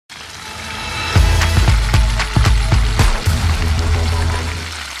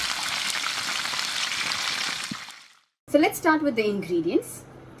start with the ingredients.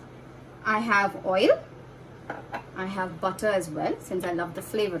 I have oil. I have butter as well, since I love the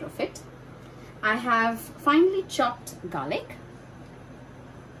flavor of it. I have finely chopped garlic,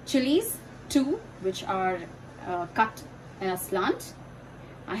 chilies, 2 which are cut in a slant.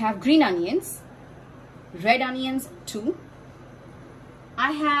 I have green onions, red onions 2.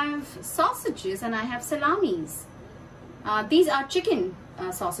 I have sausages and I have salamis. These are chicken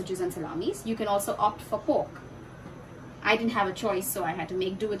sausages and salamis. You can also opt for pork. I didn't have a choice, so I had to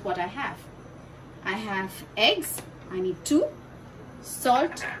make do with what I have. I have eggs. I need 2.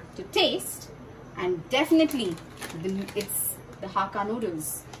 Salt to taste. And definitely it's the Hakka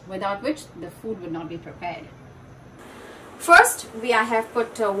noodles, without which the food would not be prepared. First, I have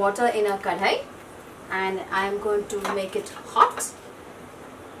put water in a kadhai and I am going to make it hot.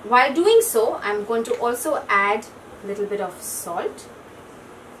 While doing so, I am going to also add a little bit of salt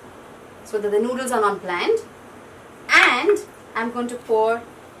so that the noodles are not bland, and I am going to pour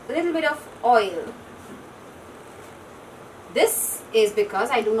a little bit of oil. This is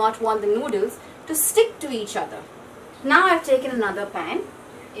because I do not want the noodles to stick to each other. Now I've taken another pan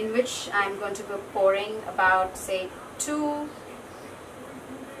in which I'm going to be pouring about, say, 2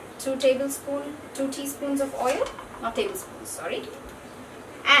 teaspoons of oil, not tablespoons, sorry,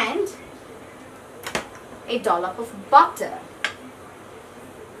 and a dollop of butter.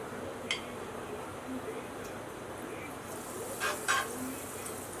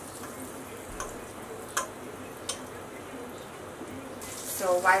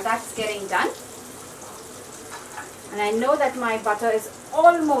 So while that's getting done, and I know that my butter is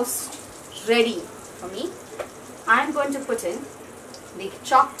almost ready for me, I'm going to put in the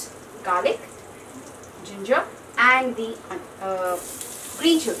chopped garlic, ginger and the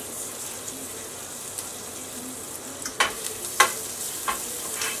green chilies.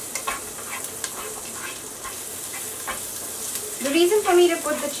 The reason for me to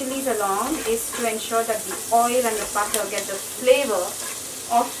put the chilies along is to ensure that the oil and the butter get the flavor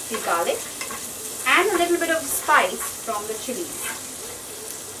of the garlic and a little bit of spice from the chilies.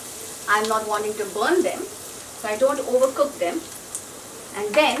 I'm not wanting to burn them, so I don't overcook them.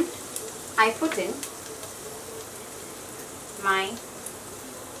 And then I put in my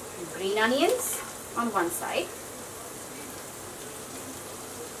green onions on one side,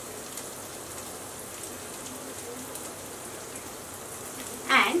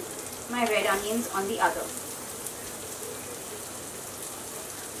 and my red onions on the other.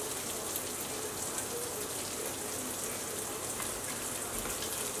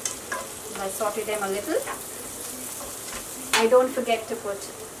 I saute them a little. I don't forget to put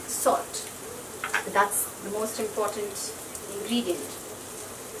salt. That's the most important ingredient.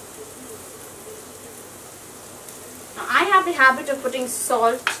 Now I have the habit of putting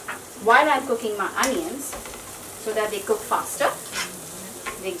salt while I'm cooking my onions so that they cook faster.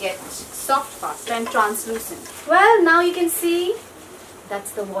 They get soft faster and translucent. Well, now you can see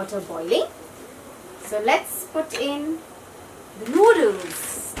that's the water boiling. So let's put in the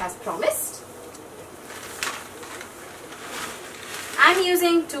noodles as promised. I'm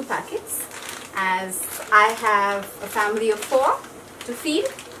using 2 packets as I have a family of 4 to feed,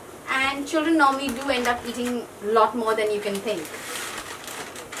 and children normally do end up eating a lot more than you can think.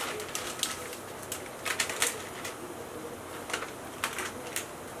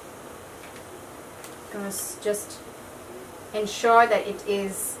 Just ensure that it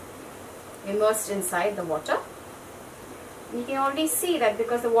is immersed inside the water. You can already see that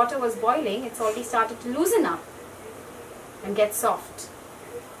because the water was boiling, it's already started to loosen up and get soft.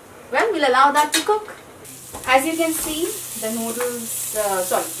 Well, we'll allow that to cook. As you can see, the noodles,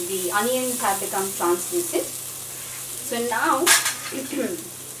 the onions have become translucent. So now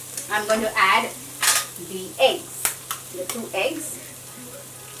I'm going to add the eggs, the 2 eggs.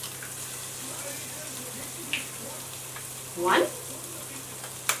 1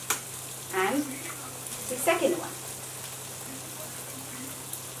 and the second one.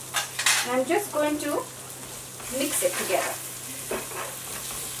 And I'm just going to mix it together.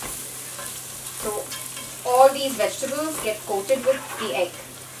 So all these vegetables get coated with the egg.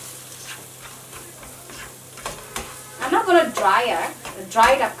 I'm not going to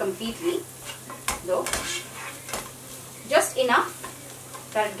dry it up completely though, just enough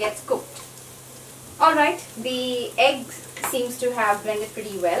that it gets cooked. Alright, the egg seems to have blended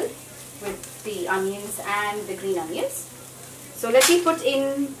pretty well with the onions and the green onions. So let me put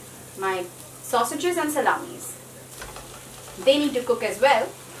in my sausages and salamis. They need to cook as well.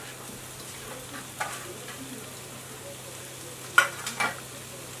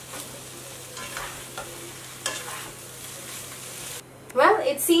 Well,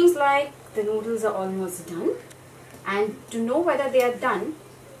 it seems like the noodles are almost done. And to know whether they are done,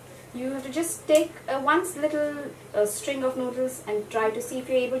 you have to just take one little string of noodles and try to see if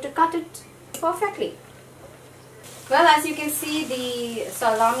you're able to cut it perfectly. Well, as you can see, the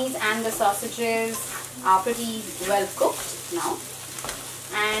salamis and the sausages are pretty well cooked now.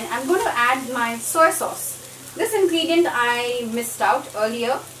 And I'm going to add my soy sauce. This ingredient I missed out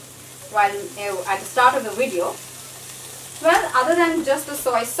earlier while at the start of the video. Well, other than just the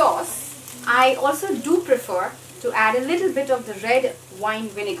soy sauce, I also do prefer to add a little bit of the red wine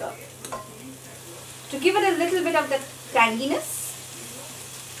vinegar to give it a little bit of the tanginess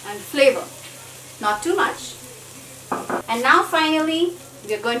and flavor. Not too much. And now finally,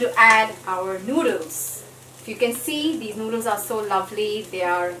 we are going to add our noodles. If you can see, these noodles are so lovely. They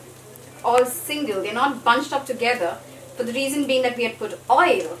are all single. They're not bunched up together, for the reason being that we had put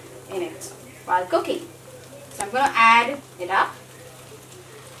oil in it while cooking. So I'm going to add it up.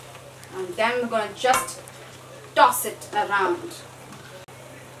 And then we're going to just toss it around.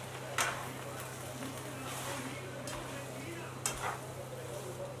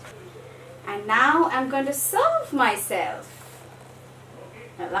 And now I'm going to serve myself.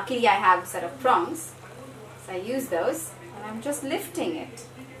 Now, luckily I have a set of prongs, so I use those and I'm just lifting it.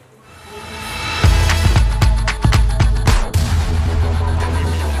 And you can